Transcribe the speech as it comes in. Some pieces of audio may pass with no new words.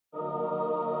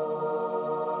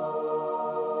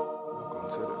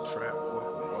to the trap.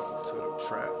 Welcome to the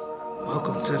trap.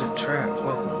 Welcome to the trap.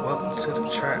 Welcome to the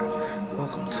trap.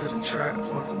 Welcome to the trap.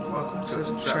 Welcome to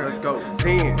the trap. Let's go.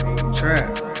 Zen.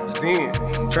 Trap. Zen.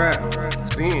 Trap.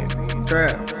 Zen.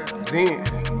 Trap.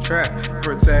 Zen. Trap.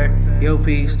 Protect. Yo,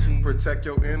 peace. Protect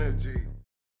your energy.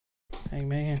 Hey,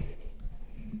 man.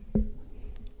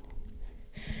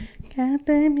 Got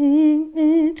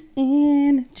that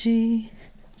energy.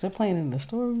 Is that playing in the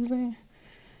store we was in?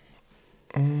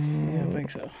 Yeah, I think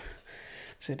so.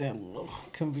 It's at that little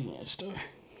convenience store.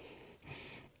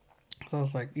 So I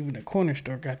was like, even the corner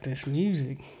store got this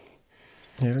music.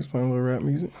 Yeah, that's playing a little rap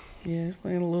music. Yeah, it's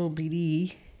playing a little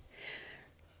BDE.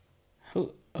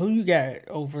 Who you got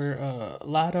over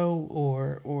Lotto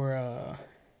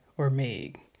or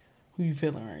Meg? Who you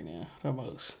feeling right now the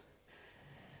most?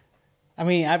 I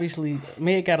mean, obviously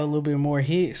Meg got a little bit more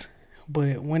hits,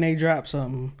 but when they drop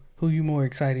something, who you more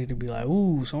excited to be like,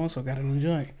 ooh, so and so got a new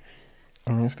joint?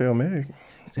 I mean, still Meg.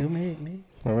 Still Meg.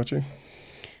 What about you?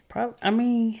 Probably. I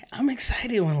mean, I'm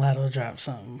excited when Lotto drops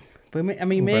something, but I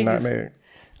mean, Meg. But not Meg.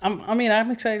 I'm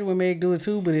excited when Meg do it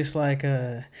too, but it's like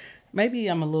maybe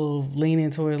I'm a little leaning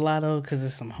towards Lotto because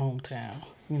it's some hometown.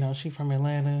 You know, she from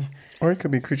Atlanta. Or it could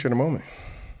be Creature of the Moment.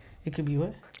 It could be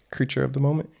what? Creature of the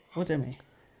Moment. What that mean?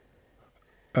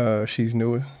 She's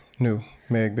new.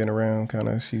 Meg been around, kind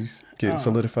of. She's getting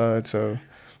solidified, so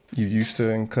you used to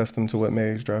and accustomed to what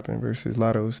Meg's dropping versus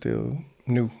Lotto is still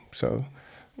new. So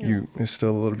it's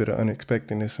still a little bit of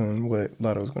unexpectedness on what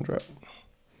Lotto's gonna drop.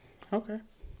 Okay,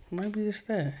 maybe it's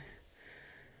that.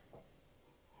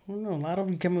 I don't know. Lotto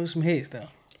be coming with some hits though.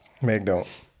 Meg don't.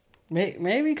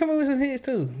 Maybe coming with some hits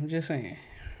too. I'm just saying.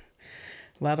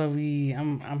 Lotto be.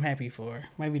 I'm happy for her.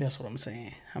 Maybe that's what I'm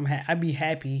saying. I'd be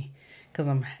happy. Because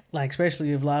I'm like,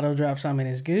 especially if Lotto drops something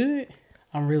that's good,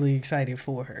 I'm really excited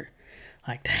for her.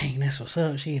 Like, dang, that's what's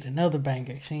up. She hit another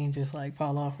banger. She ain't just like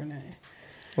fall off or nothing.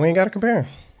 We ain't got to compare.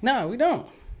 No, we don't.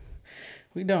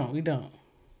 We don't.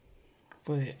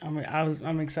 But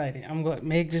I'm excited. I'm glad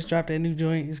Meg just dropped that new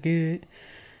joint. It's good.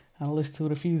 I listened to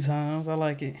it a few times. I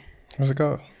like it. What's it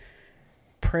called?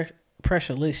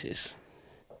 Pressurelicious.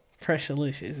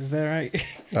 Pressurelicious, is that right?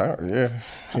 Yeah.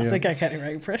 I think I got it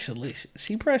right. Pressurelicious.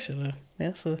 She pressure though.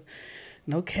 That's a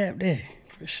no cap there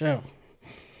for sure.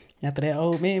 After that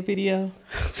old man video,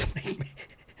 I was like,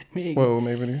 man, what old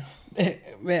man video?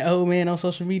 That old man on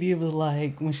social media was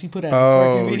like, when she put out the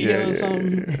twerking video or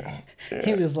something,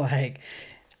 he was like,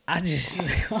 I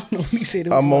don't know what he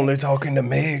said. I'm only talking to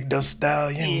Meg the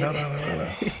Stallion.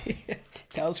 Yeah.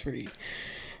 That was pretty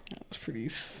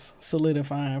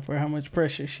solidifying for how much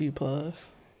pressure she applies.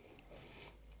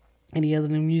 Any other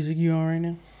new music you on right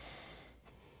now?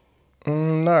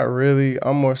 Not really.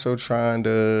 I'm more so trying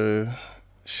to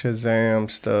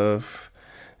Shazam stuff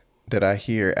that I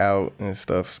hear out and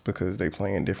stuff because they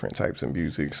playing different types of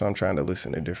music. So I'm trying to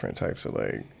listen to different types of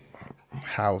like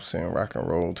house and rock and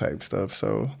roll type stuff.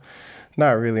 So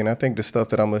not really. And I think the stuff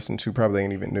that I'm listening to probably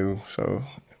ain't even new. So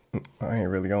I ain't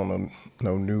really on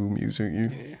no new music. You?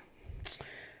 Yeah.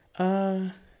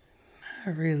 Not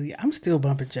really. I'm still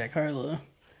bumping Jack Harlow.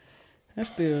 That's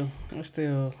still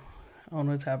on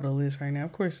the top of the list right now.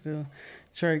 Of course, still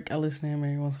Drake. I listen to him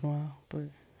every once in a while, but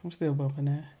I'm still bumping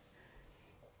that.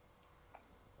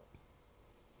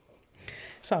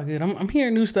 It's all good. I'm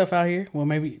hearing new stuff out here. Well,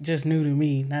 maybe just new to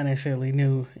me, not necessarily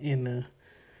new in the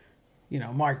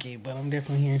market, but I'm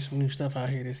definitely hearing some new stuff out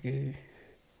here that's good.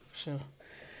 For sure.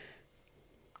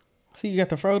 See, you got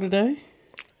the fro today.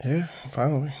 Yeah,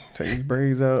 finally. Take these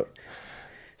braids out.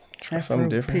 Try Afro something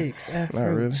different. Pics, Afro Not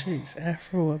really. cheeks,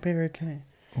 Afro American.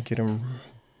 Get them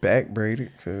back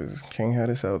braided because can't have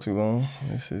this out too long.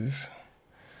 This is...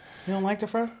 You don't like the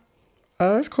fro?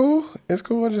 It's cool. It's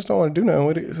cool. I just don't want to do nothing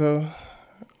with it. So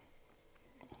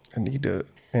I need to...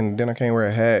 And then I can't wear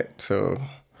a hat. So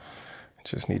I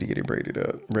just need to get it braided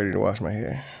up. Ready to wash my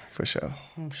hair. For sure.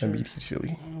 I'm sure.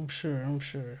 Immediately. I'm sure.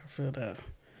 I feel that.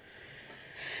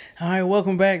 All right,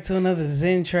 welcome back to another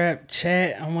Zen Trap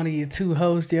Chat. I'm one of your two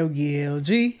hosts, Yogi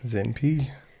LG. Zen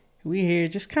P. We here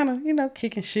just kind of,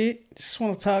 kicking shit. Just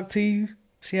want to talk to you,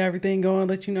 see how everything going,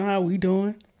 let you know how we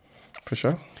doing. For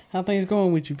sure. How things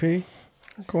going with you, P?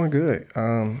 Going good.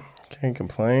 Can't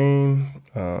complain.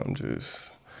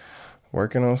 Just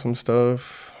working on some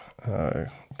stuff.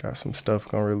 Got some stuff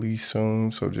gonna release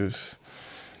soon, so just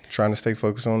trying to stay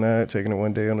focused on that, taking it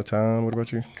one day at a time. What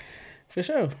about you? For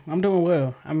sure. I'm doing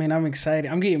well. I mean, I'm excited.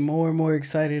 I'm getting more and more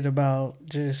excited about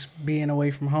just being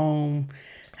away from home,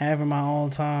 having my own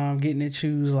time, getting to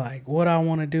choose like what I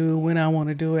want to do, when I want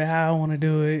to do it, how I want to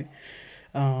do it.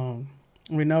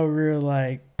 With no real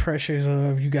like pressures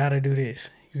of you got to do this.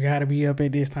 You got to be up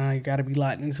at this time. You got to be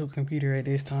locked into a computer at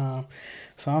this time.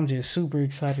 So I'm just super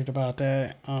excited about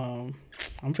that. I'm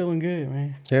feeling good,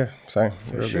 man. Yeah, same.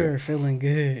 For sure. Good. Feeling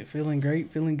good. Feeling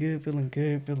great. Feeling good. Feeling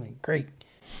good. Feeling great.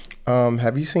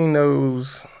 Have you seen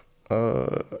those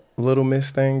Little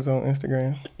Miss things on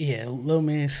Instagram? Yeah, Little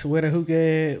Miss, where the hookah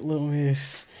at, Little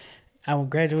Miss, I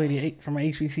graduated from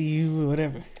HBCU or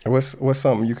whatever. What's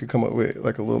something you could come up with,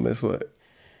 like a Little Miss what?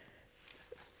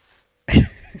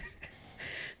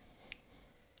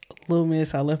 Little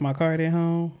Miss, I left my card at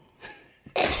home.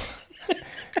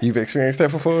 You've experienced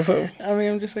that before or something? I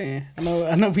mean, I'm just saying. I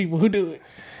know people who do it.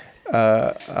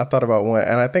 I thought about one,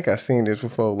 and I think I've seen this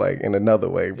before, like in another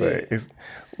way, but it's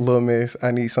Little Miss,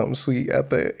 I need something sweet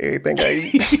after everything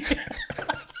I eat.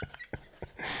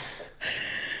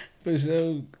 For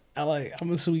sure.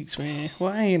 I'm a sweets fan.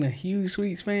 Well, I ain't a huge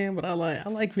sweets fan, but I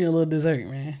like me a little dessert,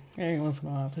 man. Every once in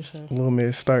a while, for sure. Little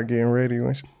Miss, start getting ready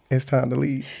when it's time to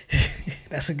leave.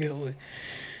 That's a good one.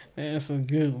 That's a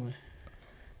good one.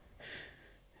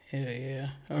 Hell yeah.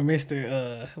 Or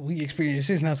Mr. We experienced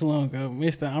this not so long ago.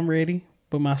 Mr. I'm ready,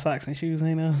 but my socks and shoes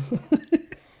ain't on.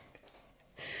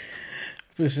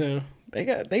 For sure.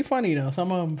 They funny though.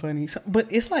 Some of them funny,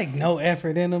 but it's like no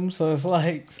effort in them. So it's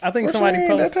like I think somebody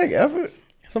posted that take effort.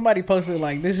 Somebody posted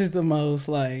like this is the most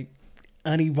like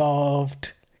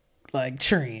unevolved like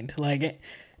trend. Like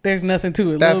there's nothing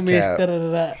to it. That's Little Miss, cap. Da, da,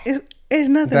 da, da. It's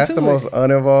nothing. That's to the it. most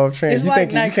unevolved trend. It's You like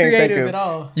think not you can't creative think of at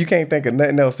all. You can't think of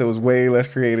nothing else that was way less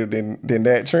creative than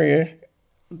that trend.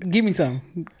 Give me some.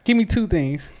 Give me two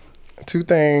things. Two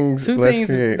things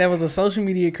creative. That was a social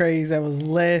media craze that was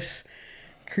less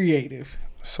creative.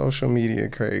 Social media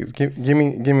craze. Give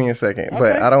me a second. Okay,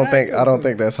 But I don't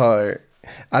think that's hard.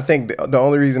 I think the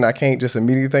only reason I can't just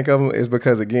immediately think of them is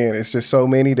because again, it's just so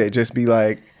many that just be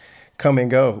like come and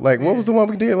go. Like what was the one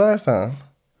we did last time?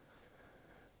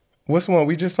 What's the one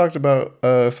we just talked about?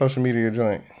 Social media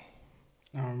joint.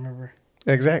 I don't remember.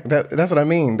 Exactly. That's what I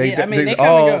mean. They come and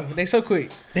go. They so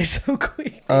quick.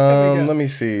 Let me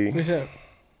see. What's up?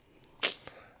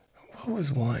 What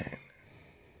was one?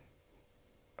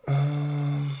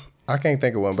 I can't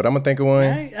think of one, but I'm gonna think of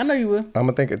one. I know you will. I'm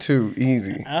gonna think of two.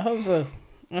 Easy. I hope so.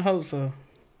 All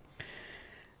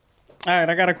right,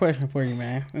 I got a question for you,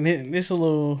 man. And this a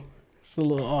little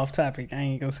off topic. I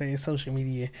ain't gonna say it's social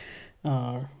media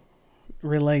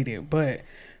related, but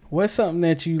what's something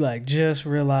that you like just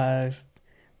realized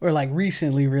or like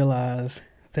recently realized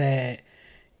that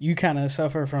you kind of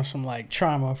suffer from some like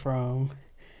trauma from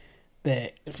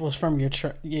that was from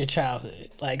your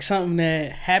childhood, like something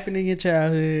that happened in your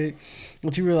childhood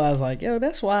that you realize like, yo,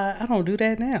 that's why I don't do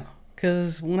that now.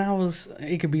 Cause when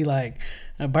it could be like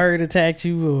a bird attacked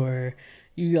you, or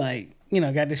you like,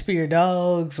 got this fear of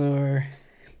dogs, or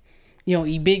you don't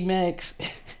eat Big Macs.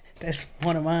 That's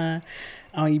one of mine.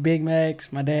 I don't eat Big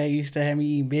Macs. My dad used to have me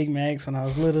eating Big Macs when I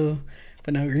was little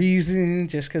for no reason,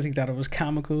 just because he thought it was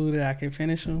comical that I could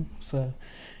finish them. So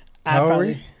I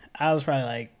was probably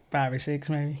like 5 or 6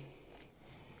 maybe.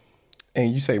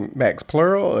 And you say Macs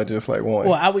plural or just like one?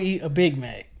 Well, I would eat a Big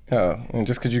Mac. Oh, and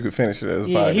just because you could finish it as a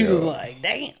 5-year-old. Yeah, he was like,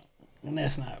 damn. And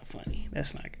that's not funny.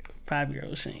 That's not good.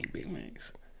 5-year-olds shouldn't eat Big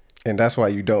Macs. And that's why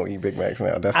you don't eat Big Macs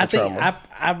now. That's the trauma.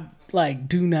 I like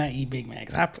do not eat Big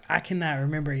Macs. I cannot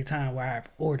remember a time where I've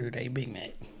ordered a Big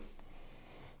Mac.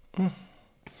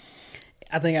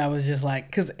 I think I was just like,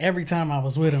 because every time I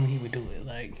was with him, he would do it.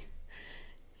 Like,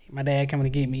 my dad coming to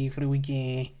get me for the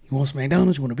weekend. You want some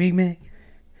McDonald's? You want a Big Mac?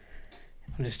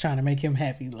 I'm just trying to make him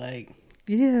happy. Like,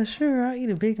 yeah, sure, I'll eat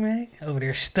a Big Mac. Over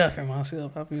there stuffing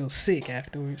myself. I feel sick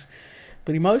afterwards.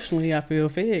 But emotionally, I feel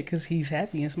fed because he's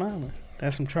happy and smiling.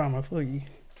 That's some trauma for you.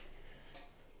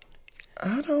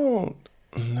 I don't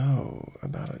know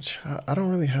about a child. I don't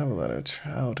really have a lot of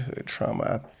childhood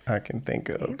trauma I can think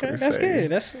of. Okay, per that's se.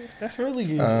 good. That's really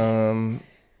good.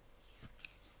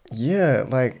 Yeah,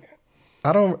 like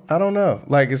I don't know.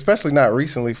 Like especially not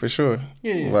recently for sure.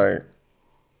 Yeah. Like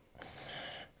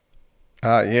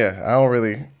yeah, I don't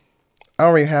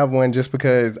really have one just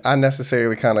because I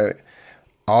necessarily kind of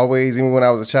always, even when I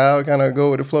was a child, kind of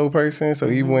go with the flow person. So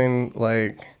even when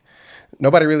like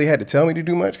nobody really had to tell me to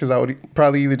do much because I would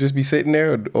probably either just be sitting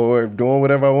there or doing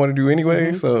whatever I want to do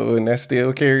anyway. So, and that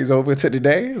still carries over to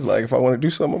today. It's like, if I want to do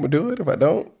something, I'm going to do it. If I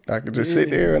don't, I could just sit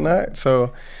there or not.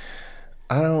 So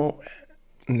I don't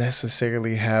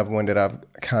necessarily have one that I've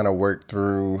kind of worked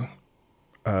through,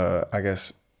 I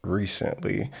guess,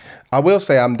 recently. I will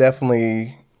say I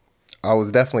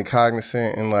was definitely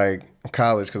cognizant in like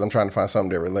college because I'm trying to find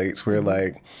something that relates where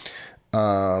like,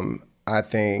 I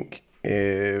think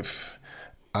if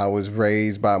I was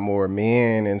raised by more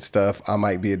men and stuff, I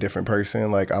might be a different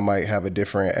person. Like I might have a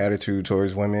different attitude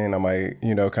towards women. I might,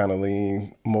 kind of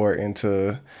lean more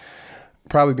into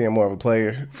probably being more of a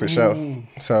player for sure.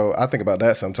 So I think about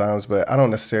that sometimes, but I don't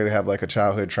necessarily have like a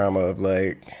childhood trauma of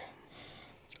like,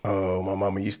 oh, my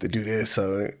mama used to do this,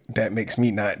 so that makes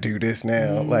me not do this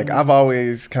now. Like I've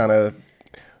always kind of,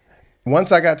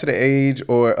 once I got to the age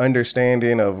or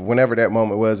understanding of whenever that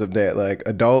moment was of that, like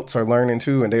adults are learning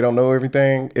too and they don't know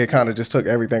everything, it kind of just took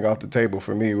everything off the table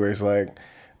for me where it's like,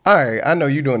 all right, I know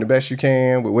you're doing the best you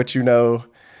can with what you know.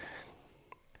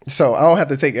 So I don't have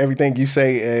to take everything you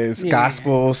say as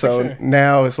gospel. So sure.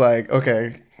 Now it's like,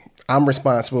 okay, I'm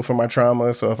responsible for my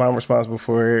trauma. So if I'm responsible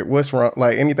for it, what's wrong?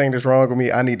 Like anything that's wrong with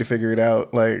me, I need to figure it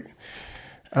out. Like,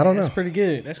 I don't know. That's pretty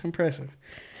good. That's impressive.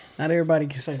 Not everybody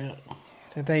can say that.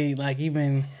 That they like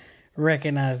even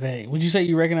recognize that. Would you say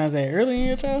you recognize that early in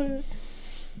your childhood?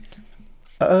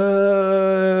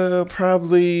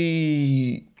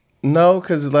 Probably no,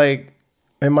 because like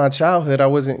in my childhood, I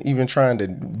wasn't even trying to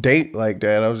date like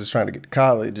that. I was just trying to get to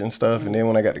college and stuff. And then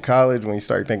when I got to college, when you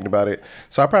start thinking about it,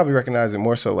 so I probably recognize it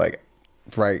more so like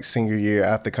right senior year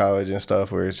after college and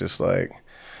stuff, where it's just like,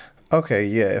 okay,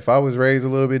 yeah, if I was raised a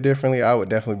little bit differently, I would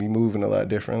definitely be moving a lot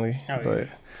differently. Oh, but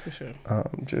yeah, for sure.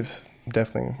 Just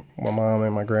definitely my mom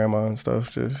and my grandma and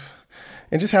stuff, and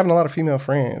just having a lot of female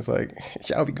friends. Like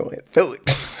y'all be going through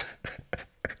it.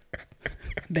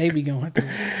 They be going through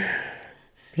it.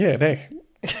 Yeah, they.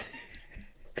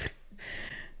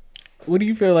 What do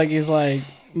you feel like is like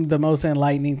the most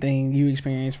enlightening thing you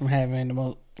experienced from having the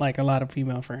most like a lot of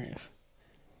female friends?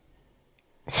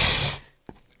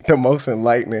 The most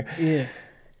enlightening. Yeah.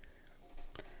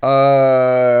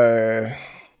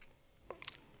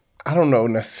 I don't know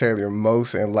necessarily the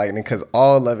most enlightening because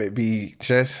all of it be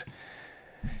just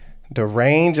the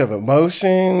range of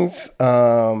emotions.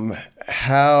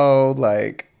 How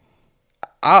like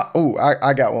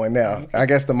I got one now. I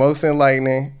guess the most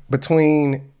enlightening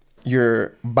between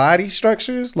your body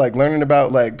structures, like learning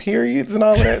about like periods and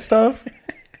all of that stuff.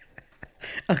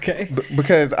 Okay.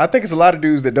 Because I think it's a lot of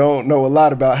dudes that don't know a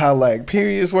lot about how like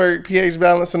periods work, pH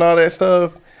balance and all that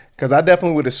stuff. Because I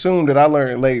definitely would assume that I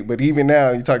learned late, but even now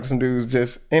you talk to some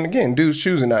dudes and again, dudes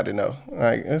choosing not to know.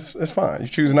 Like it's fine. You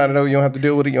choose not to know, you don't have to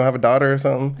deal with it. You don't have a daughter or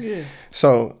something. Yeah.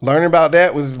 So learning about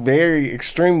that was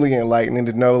extremely enlightening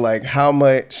to know like how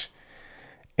much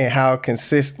and how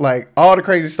like all the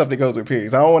crazy stuff that goes with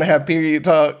periods. I don't want to have period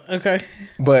talk. Okay.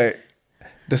 But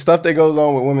the stuff that goes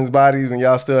on with women's bodies and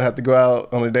y'all still have to go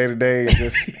out on a day-to-day and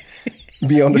just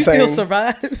be on the same. You still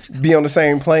survive. Be on the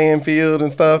same playing field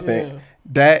and stuff. Yeah. And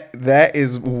that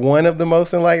is one of the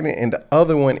most enlightening. And the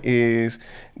other one is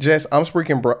just, I'm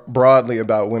speaking broadly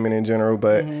about women in general,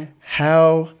 but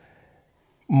how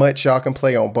much y'all can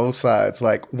play on both sides.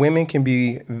 Like women can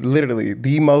be literally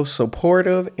the most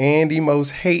supportive and the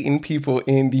most hating people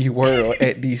in the world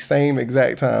at the same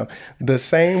exact time. The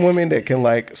same women that can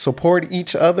like support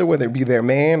each other, whether it be their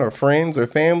man or friends or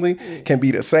family, can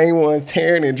be the same ones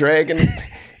tearing and dragging.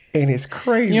 And it's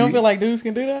crazy. You don't feel like dudes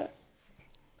can do that?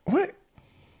 What?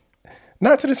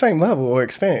 Not to the same level or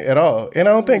extent at all. And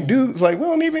I don't think dudes, like,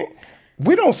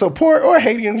 we don't support or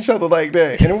hate each other like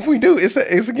that. And if we do, it's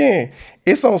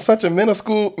on such a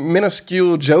minuscule,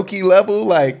 jokey level.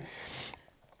 Like,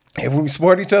 if we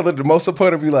support each other, the most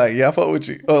supportive be like, yeah, I fuck with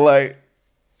you. Or like,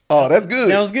 oh, that's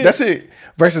good. That was good. That's it.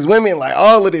 Versus women, like,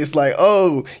 all of this, like,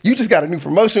 oh, you just got a new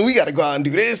promotion. We got to go out and do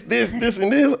this,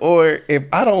 and this. Or if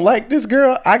I don't like this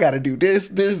girl, I got to do this,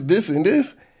 and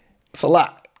this. It's a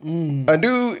lot. A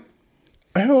dude,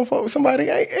 I don't fuck with somebody.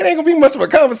 It ain't gonna be much of a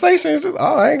conversation. It's just,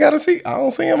 oh, I don't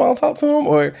see him. I don't talk to him.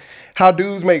 Or how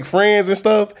dudes make friends and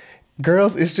stuff.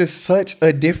 Girls, it's just such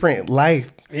a different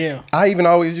life. Yeah. I even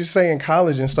always used to say in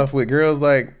college and stuff with girls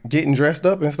like getting dressed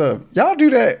up and stuff. Y'all do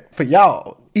that for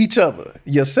y'all, each other,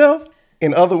 yourself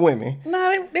and other women.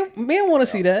 Nah, men want to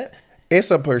see that. It's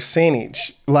a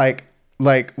percentage. Like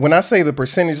when I say the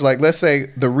percentage, like let's say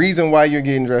the reason why you're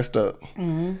getting dressed up.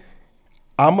 Mm-hmm.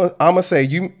 I'ma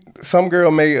say some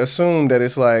girl may assume that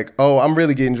it's like, oh, I'm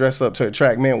really getting dressed up to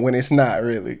attract men when it's not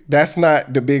really. That's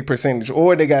not the big percentage.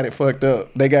 Or they got it fucked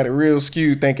up. They got it real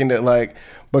skewed thinking that like,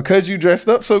 because you dressed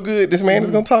up so good, this man is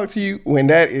going to talk to you, when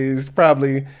that is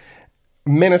probably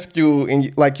minuscule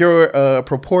and like your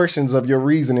proportions of your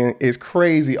reasoning is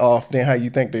crazy off than how you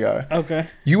think they are. Okay.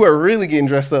 You are really getting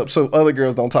dressed up so other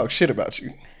girls don't talk shit about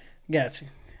you. Gotcha.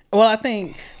 Well, I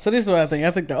think, so this is what I think.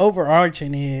 I think the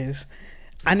overarching is,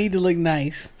 I need to look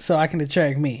nice so I can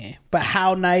attract men. But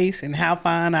how nice and how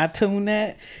fine I tune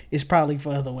that is probably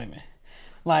for other women.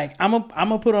 Like, I'm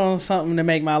a put on something to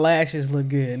make my lashes look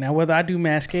good. Now, whether I do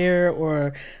mascara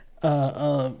or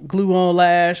glue on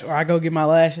lash or I go get my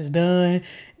lashes done,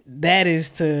 that is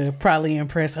to probably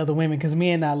impress other women because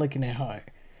men not looking that hard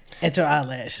at your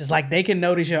eyelashes. Like they can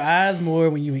notice your eyes more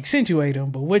when you accentuate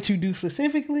them, but what you do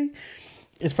specifically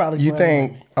is probably You for other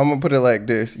think women. I'm gonna put it like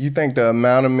this? You think the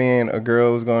amount of men a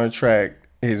girl is gonna attract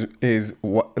is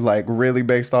like really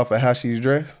based off of how she's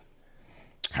dressed?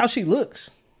 How she looks.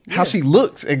 How she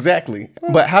looks, exactly.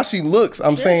 But how she looks,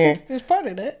 I'm saying. It's part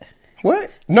of that.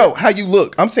 What? No, how you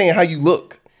look. I'm saying how you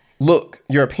look. Look,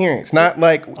 your appearance, not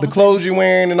like the clothes you're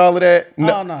wearing and all of that.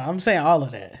 No, Oh no, I'm saying all of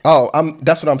that.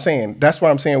 That's what I'm saying. That's what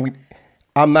I'm saying.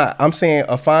 I'm saying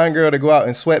a fine girl to go out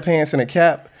in sweatpants and a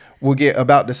cap will get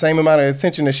about the same amount of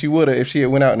attention that she would have if she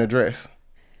had went out in a dress.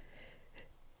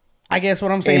 I guess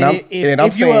what I'm saying, And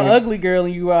if you're saying- an ugly girl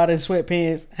and you go out in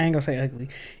sweatpants, I ain't gonna say ugly.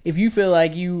 If you feel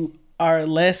like you are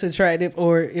less attractive,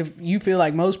 or if you feel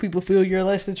like most people feel you're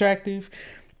less attractive,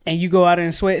 and you go out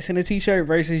in sweats and a t-shirt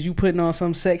versus you putting on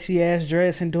some sexy ass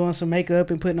dress and doing some makeup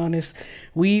and putting on this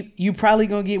weave, you probably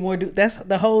gonna get more. That's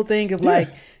the whole thing of like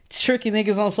tricking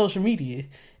niggas on social media.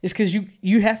 It's because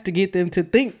you have to get them to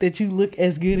think that you look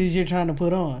as good as you're trying to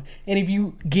put on. And if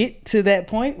you get to that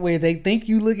point where they think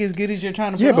you look as good as you're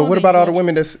trying to put on. Yeah, but what about all the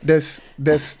women that's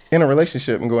in a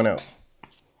relationship and going out?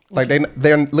 Like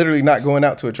they're literally not going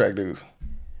out to attract dudes.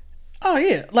 Oh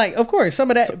yeah, like of course some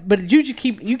of that, but you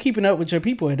keeping up with your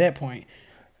people at that point.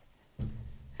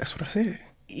 That's what I said.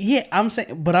 Yeah, I'm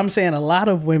saying a lot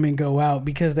of women go out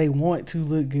because they want to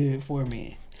look good for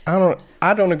men.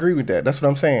 I don't agree with that. That's what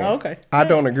I'm saying. Oh, okay. I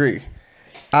don't agree.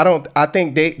 I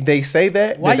think they say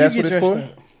that. Why that's you what get it's dressed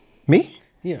for. up? Me?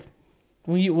 Yeah,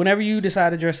 whenever you decide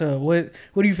to dress up, what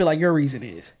do you feel like your reason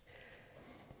is?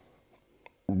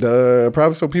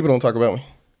 Probably so people don't talk about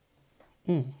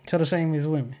me. So the same as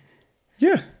women.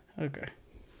 Yeah. Okay.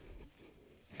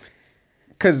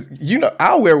 Cause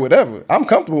I'll wear whatever. I'm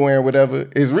comfortable wearing whatever.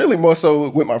 It's really more so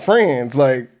with my friends.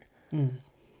 Like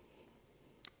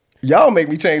y'all make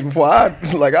me change before I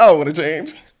don't want to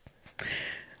change.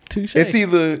 Touché. It's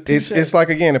either it's like,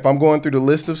 again, if I'm going through the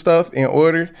list of stuff in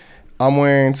order, I'm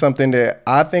wearing something that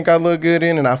I think I look good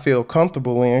in and I feel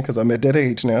comfortable in because I'm at that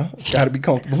age now. It's got to be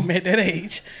comfortable. I'm at that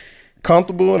age.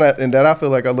 Comfortable and that I feel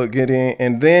like I look good in,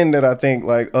 and then that I think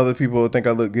like other people think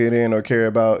I look good in or care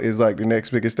about is like the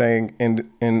next biggest thing, and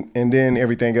then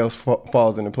everything else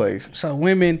falls into place. So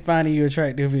women finding you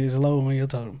attractive is low on your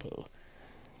totem pole.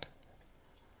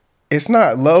 It's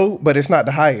not low, but it's not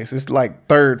the highest. It's like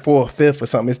third, fourth, fifth or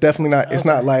something. It's definitely not. It's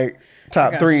not like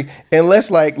top three,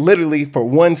 unless like literally for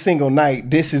one single night.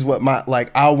 This is what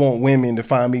I want women to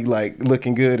find me like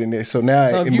looking good in this. So now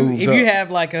So it moves if up. you have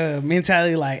like a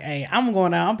mentality like, hey, I'm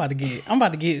going out, I'm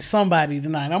about to get somebody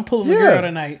tonight. I'm pulling a Yeah. girl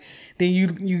tonight. Then you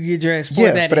get dressed for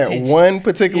that for that intention. one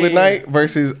particular Yeah. night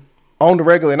versus on the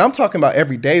regular. And I'm talking about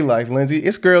everyday life, Lindsay.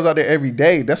 It's girls out there every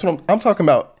day. That's what I'm talking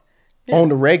about on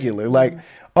the regular. Like,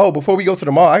 oh, before we go to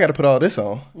the mall, I got to put all this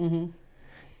on.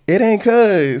 It ain't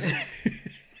cause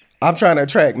I'm trying to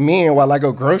attract men while I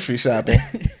go grocery shopping.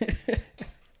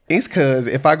 It's cause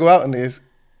if I go out in this,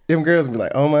 them girls will be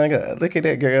like, oh my God, look at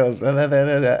that girl. Da, da, da,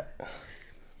 da, da.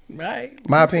 Right.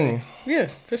 My opinion. Yeah,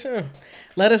 for sure.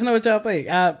 Let us know what y'all think.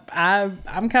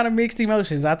 I'm kind of mixed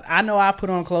emotions. I know I put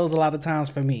on clothes a lot of times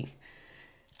for me.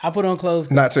 I put on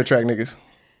clothes. Not to attract niggas.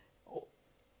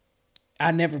 I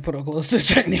never put on clothes to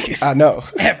attract niggas. I know.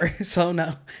 Ever. So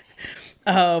no.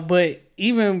 But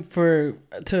even to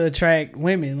attract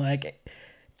women, like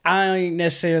I ain't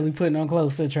necessarily putting on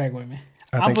clothes to attract women.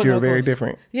 I think you're very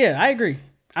different. Yeah, I agree.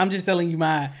 I'm just telling you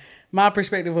my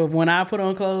perspective of when I put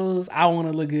on clothes, I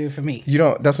want to look good for me. You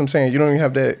don't. That's what I'm saying. You don't even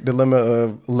have that dilemma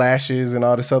of lashes and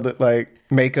all this other like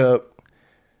makeup.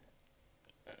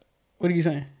 What are you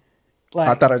saying? Like,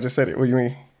 I thought I just said it. What do you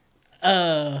mean?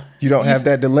 You don't you have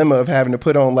that dilemma of having to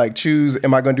put on like choose.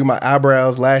 Am I going to do my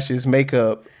eyebrows, lashes,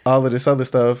 makeup, all of this other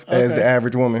stuff as the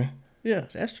average woman? Yeah,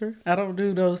 that's true. I don't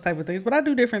do those type of things, but I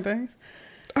do different things.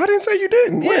 I didn't say you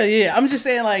didn't. What? Yeah. I'm just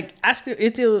saying, like,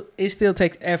 it still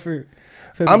takes effort.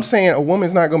 For me. I'm saying a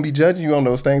woman's not going to be judging you on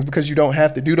those things because you don't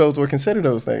have to do those or consider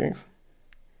those things.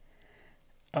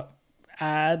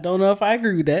 I don't know if I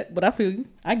agree with that, but I feel you.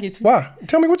 I get you. Why?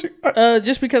 Tell me what you.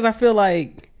 Just because I feel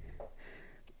like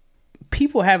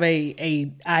people have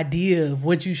a idea of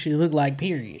what you should look like.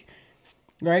 Period.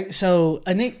 Right. So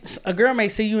a girl may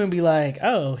see you and be like,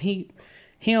 "Oh, he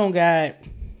don't got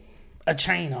a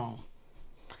chain on."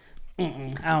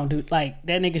 I don't do like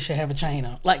that. Nigga should have a chain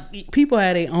on. Like people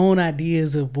have their own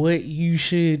ideas of what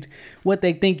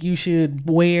they think you should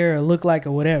wear or look like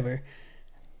or whatever.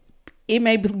 It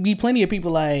may be plenty of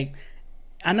people like,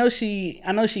 I know she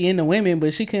into women,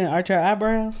 but she couldn't arch her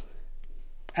eyebrows.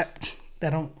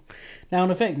 That don't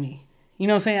affect me. You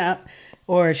know what I'm saying?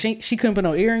 Or she couldn't put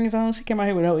no earrings on. She came out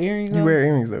here with no earrings on. You wear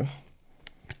earrings though.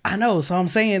 I know. So I'm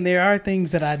saying there are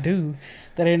things that I do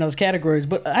that are in those categories.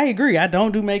 But I agree. I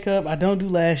don't do makeup. I don't do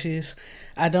lashes.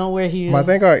 I don't wear heels.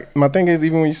 My thing is,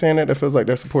 even when you're saying that feels like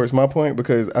that supports my point,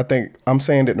 because I think I'm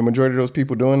saying that the majority of those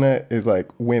people doing that is like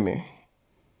women.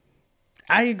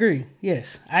 I agree.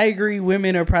 Yes, I agree.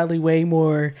 Women are probably way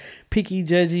more picky,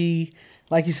 judgy,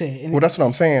 like you said. Well, that's what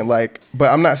I'm saying. Like,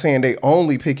 but I'm not saying they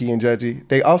only picky and judgy.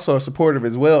 They also are supportive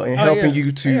as well in helping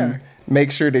you to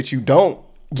make sure that you don't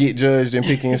get judged and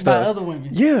picky and stuff by other women.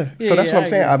 Yeah. So that's what I'm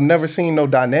saying. I've never seen no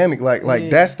dynamic like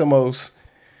that's the most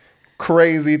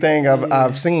crazy thing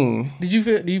I've seen. Do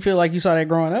you feel like you saw that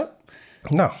growing up?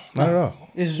 No, not at all.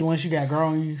 It's just once you got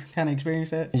grown, you kind of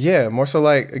experienced that? Yeah, more so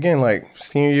like, again, like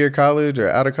senior year college or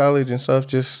out of college and stuff,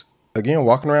 just, again,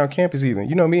 walking around campus even.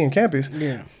 You know me in campus,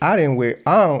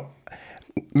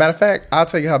 matter of fact, I'll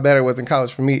tell you how bad it was in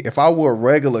college for me. If I wore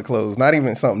regular clothes, not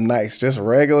even something nice, just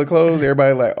regular clothes,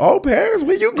 everybody like, oh, Paris,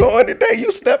 where you going today?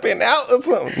 You stepping out or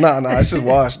something? No, it's just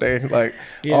wash day. Like,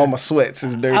 all my sweats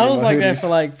is dirty. I was like that for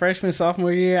like freshman,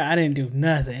 sophomore year. I didn't do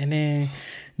nothing. And then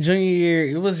junior year,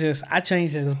 it was just, I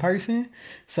changed as a person.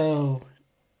 So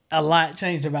a lot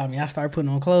changed about me. I started putting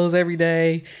on clothes every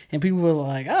day. And people was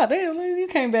like, oh, damn, you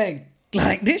came back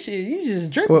like this year. You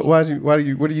just dripping. What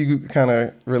do you kind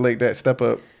of relate that step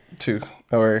up to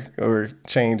or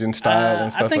change in style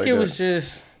and stuff like that? I think it was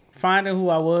just finding who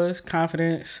I was,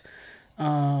 confidence.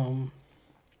 I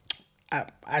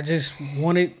just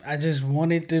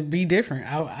wanted to be different.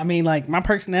 I mean, like, my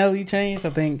personality changed.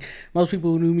 I think most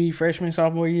people who knew me freshman,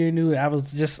 sophomore year knew I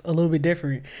was just a little bit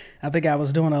different. I think I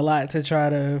was doing a lot to try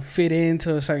to fit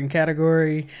into a certain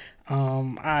category.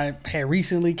 I had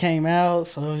recently came out,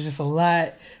 so it was just a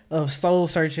lot of soul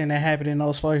searching that happened in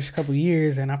those first couple of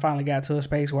years, and I finally got to a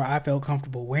space where I felt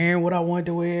comfortable wearing what I wanted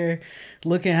to wear,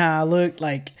 looking how I looked.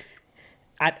 Like,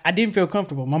 I didn't feel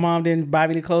comfortable. My mom didn't buy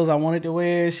me the clothes I wanted to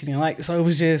wear. She didn't like it. So it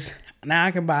was just, now I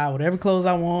can buy whatever clothes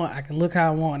I want. I can look how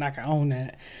I want, and I can own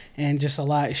that. And just a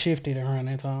lot shifted around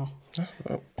that time.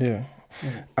 Yeah.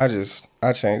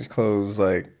 I change clothes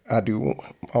like I do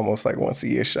almost like once a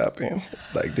year shopping.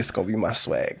 Like, this gonna be my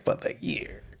swag for the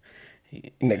year.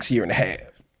 Next year and a half.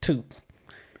 2.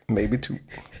 Maybe 2.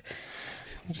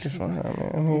 Just fine,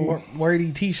 man. I mean,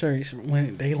 wordy t-shirts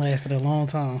when they lasted a long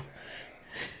time.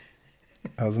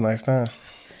 That was a nice time.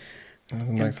 I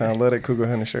love that Cougar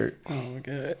Hunter shirt. Oh my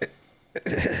God.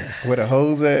 Where the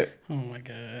hose at? Oh my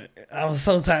God. I was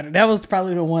so tired. That was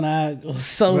probably the one I was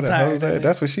so Where tired the hose at?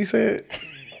 That's what she said?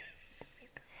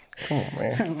 Come on,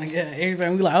 man. Oh my God. Every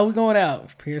time we like, oh, we going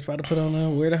out. Pierce about to put on a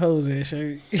where the hose at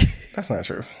shirt. That's not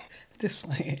true. Just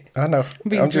playing. I know.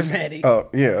 Being dramatic.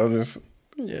 I'm just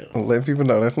letting people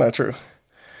know that's not true.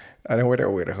 I didn't wear that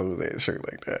where the hose at shirt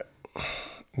like that.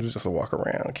 It was just a walk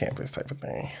around campus type of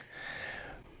thing.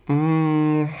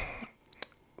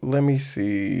 Let me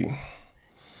see.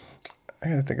 I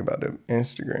gotta think about the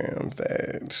Instagram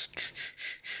fads.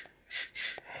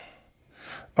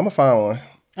 I'm gonna find one.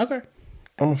 Okay.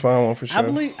 I'm gonna find one for sure.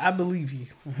 I believe you.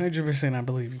 100% I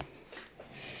believe you.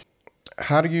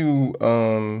 How do you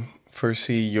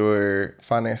foresee your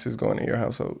finances going in your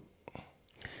household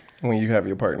when you have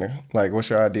your partner? Like, what's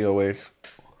your ideal way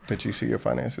that you see your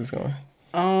finances going?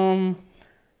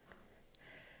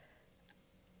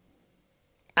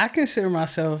 I consider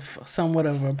myself somewhat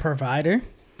of a provider.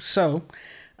 So,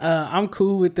 I'm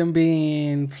cool with them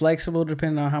being flexible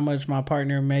depending on how much my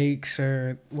partner makes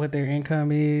or what their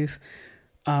income is.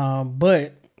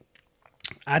 But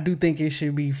I do think it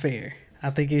should be fair. I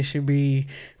think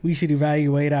we should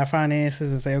evaluate our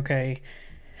finances and say, okay,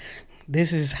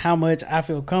 this is how much I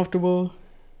feel comfortable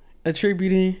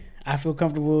attributing. I feel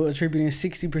comfortable attributing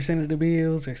 60% of the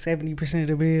bills or 70% of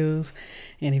the bills.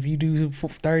 And if you do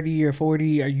 30 or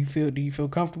 40, do you feel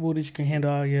comfortable that you can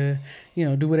handle all your,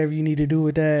 do whatever you need to do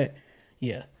with that?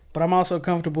 Yeah. But I'm also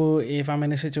comfortable if I'm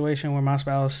in a situation where my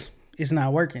spouse is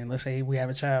not working. Let's say we have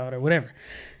a child or whatever.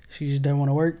 She just doesn't want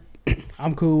to work.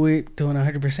 I'm cool with doing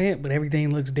 100%, but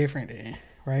everything looks different then,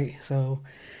 right? So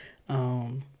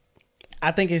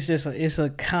I think it's a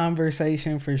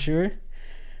conversation for sure.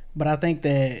 But I think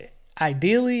that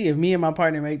ideally, if me and my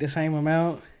partner make the same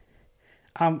amount,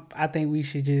 I think we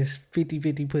should just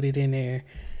 50-50 put it in there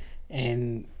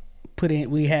and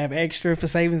we have extra for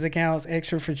savings accounts,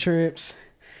 extra for trips,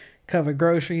 cover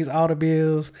groceries, all the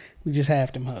bills. We just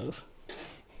have them hoes.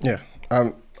 Yeah,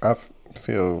 I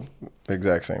feel the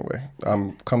exact same way.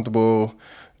 I'm comfortable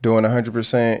doing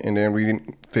 100%, and then we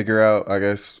figure out, I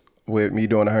guess, with me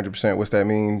doing 100%, what's that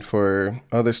mean for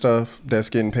other stuff that's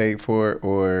getting paid for,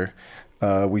 or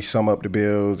We sum up the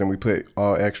bills and we put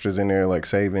all extras in there like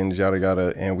savings, yada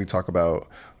yada, and we talk about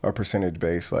a percentage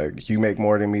base. Like you make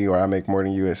more than me or I make more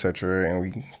than you, etc. And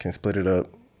we can split it up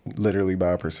literally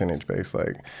by a percentage base.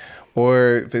 Like,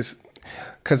 or if it's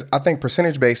because I think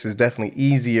percentage base is definitely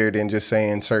easier than just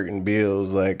saying certain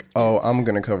bills like, oh, I'm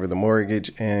gonna cover the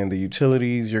mortgage and the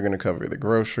utilities. You're gonna cover the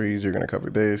groceries. You're gonna cover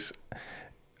this.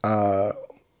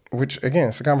 Which again,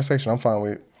 it's a conversation I'm fine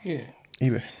with. Yeah.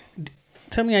 Either.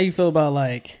 Tell me how you feel about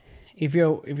like if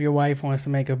your wife wants to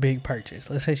make a big purchase.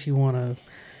 Let's say she want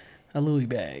a Louis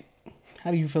bag.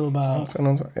 How do you feel about?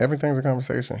 Everything's a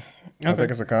conversation. Okay. I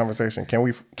think it's a conversation.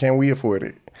 Can we afford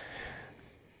it?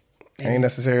 Ain't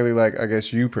necessarily like I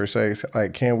guess you per se.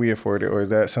 Like, can we afford it, or is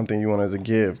that something you want as a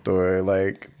gift, or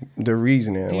like the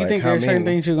reasoning? Do you like, think there's certain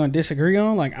things you're gonna disagree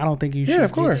on? Like, I don't think you should. Yeah,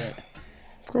 of course,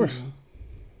 of course.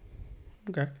 Mm-hmm.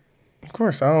 Okay. Of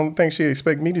course, I don't think she'd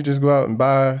expect me to just go out and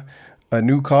buy a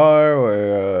new car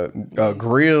or a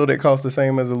grill that costs the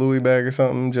same as a Louis bag or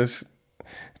something, just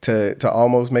to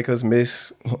almost make us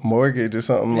miss mortgage or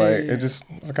something. It's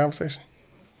a conversation.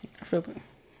 I feel it.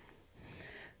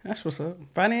 That's what's up.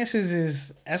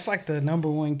 Finances that's like the number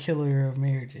one killer of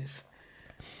marriages.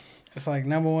 It's like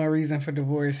number one reason for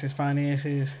divorce is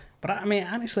finances. But I mean,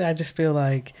 honestly, I just feel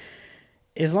like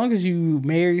as long as you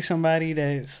marry somebody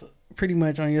that's pretty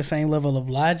much on your same level of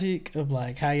logic of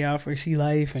like how y'all foresee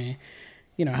life and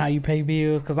you know how you pay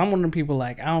bills, because I'm one of them people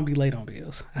like I don't be late on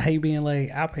bills. I hate being late.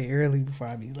 I pay early before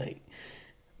I be late.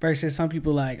 Versus some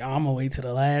people like, oh, I'm gonna wait till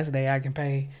the last day I can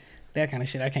pay. That kind of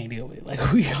shit I can't deal with. Like,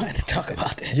 we gonna have to talk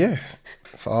about that. Yeah,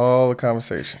 it's all a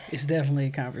conversation. It's definitely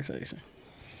a conversation.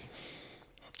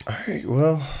 All right,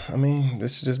 well, I mean,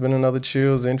 this has just been another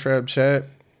chill Zen Trap chat.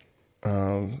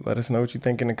 Let us know what you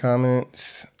think in the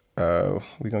comments. We're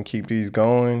going to keep these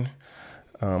going.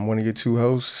 One of your two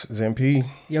hosts, Zen P.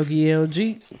 Yogi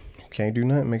LG. Can't do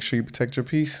nothing. Make sure you protect your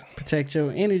peace. Protect your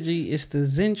energy. It's the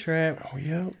Zen Trap.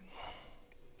 We out.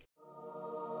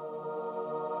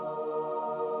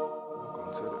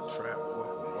 Welcome to the trap.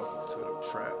 Welcome to the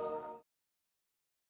trap.